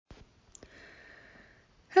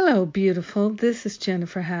Hello, beautiful. This is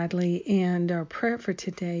Jennifer Hadley, and our prayer for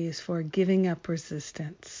today is for giving up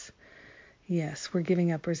resistance. Yes, we're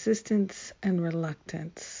giving up resistance and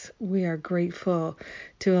reluctance. We are grateful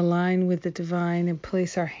to align with the divine and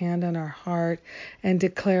place our hand on our heart and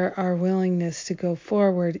declare our willingness to go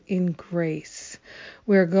forward in grace.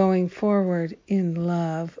 We're going forward in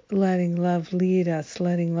love, letting love lead us,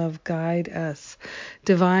 letting love guide us.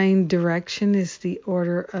 Divine direction is the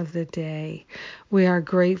order of the day. We are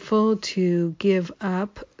grateful to give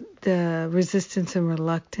up the resistance and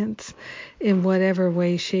reluctance in whatever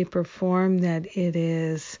way, shape, or form that it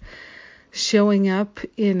is showing up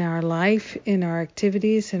in our life, in our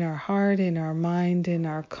activities, in our heart, in our mind, in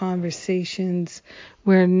our conversations.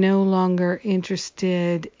 We're no longer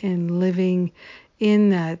interested in living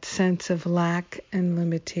in that sense of lack and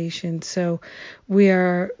limitation. So we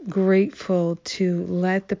are grateful to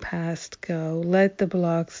let the past go, let the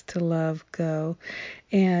blocks to love go,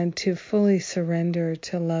 and to fully surrender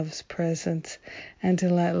to love's presence and to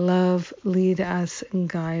let love lead us and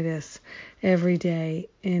guide us every day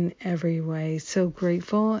in every way. So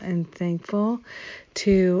grateful and thankful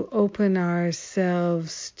to open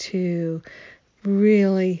ourselves to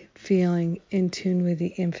really feeling in tune with the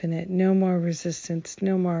infinite. No more resistance,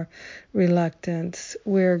 no more reluctance.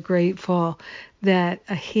 We're grateful that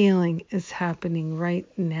a healing is happening right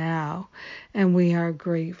now, and we are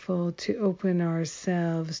grateful to open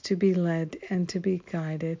ourselves to be led and to be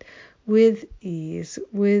guided with ease,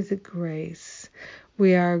 with grace.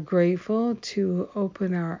 We are grateful to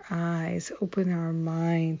open our eyes, open our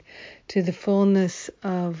mind to the fullness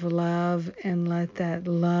of love and let that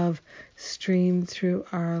love stream through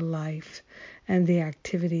our life and the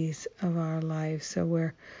activities of our life. So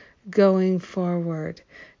we're going forward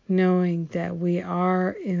knowing that we are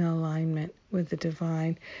in alignment with the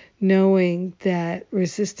divine, knowing that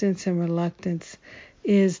resistance and reluctance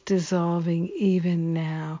is dissolving even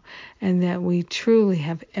now, and that we truly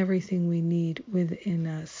have everything we need within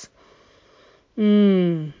us.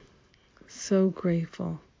 So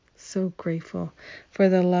grateful for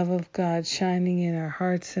the love of God shining in our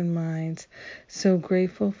hearts and minds. So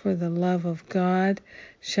grateful for the love of God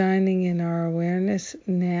shining in our awareness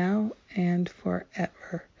now and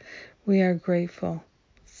forever. We are grateful,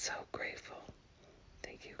 so grateful.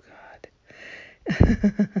 Thank you,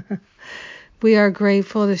 God. We are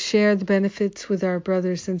grateful to share the benefits with our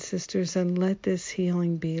brothers and sisters and let this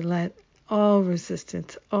healing be. Let all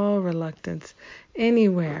resistance, all reluctance,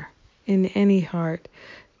 anywhere, in any heart,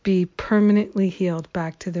 be permanently healed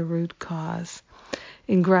back to the root cause.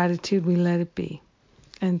 In gratitude, we let it be.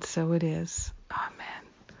 And so it is. Amen.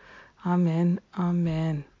 Amen.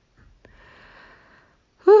 Amen.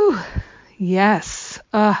 Whew. Yes.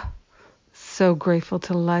 So grateful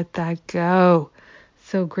to let that go.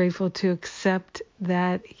 So grateful to accept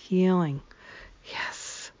that healing.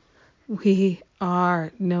 Yes, we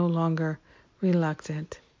are no longer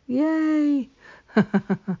reluctant. Yay!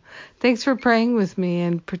 Thanks for praying with me,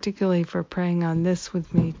 and particularly for praying on this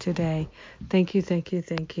with me today. Thank you, thank you,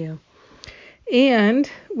 thank you.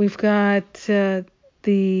 And we've got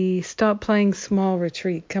the Stop Playing Small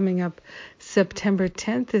retreat coming up. September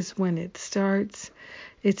 10th is when it starts.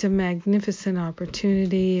 It's a magnificent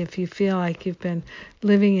opportunity if you feel like you've been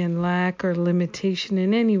living in lack or limitation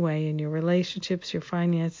in any way in your relationships, your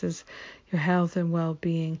finances, your health and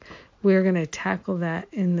well-being. We're going to tackle that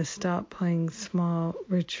in the Stop Playing Small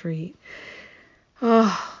retreat.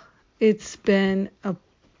 It's been a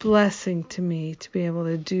blessing to me to be able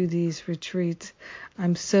to do these retreats.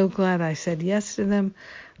 I'm so glad I said yes to them.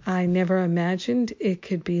 I never imagined it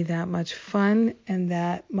could be that much fun and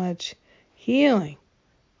that much healing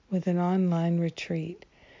with an online retreat,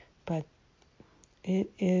 but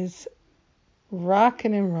it is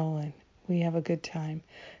rocking and rolling. We have a good time.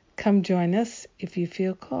 Come join us if you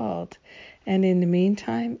feel called. And in the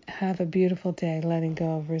meantime, have a beautiful day letting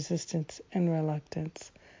go of resistance and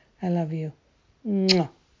reluctance. I love you. Mwah.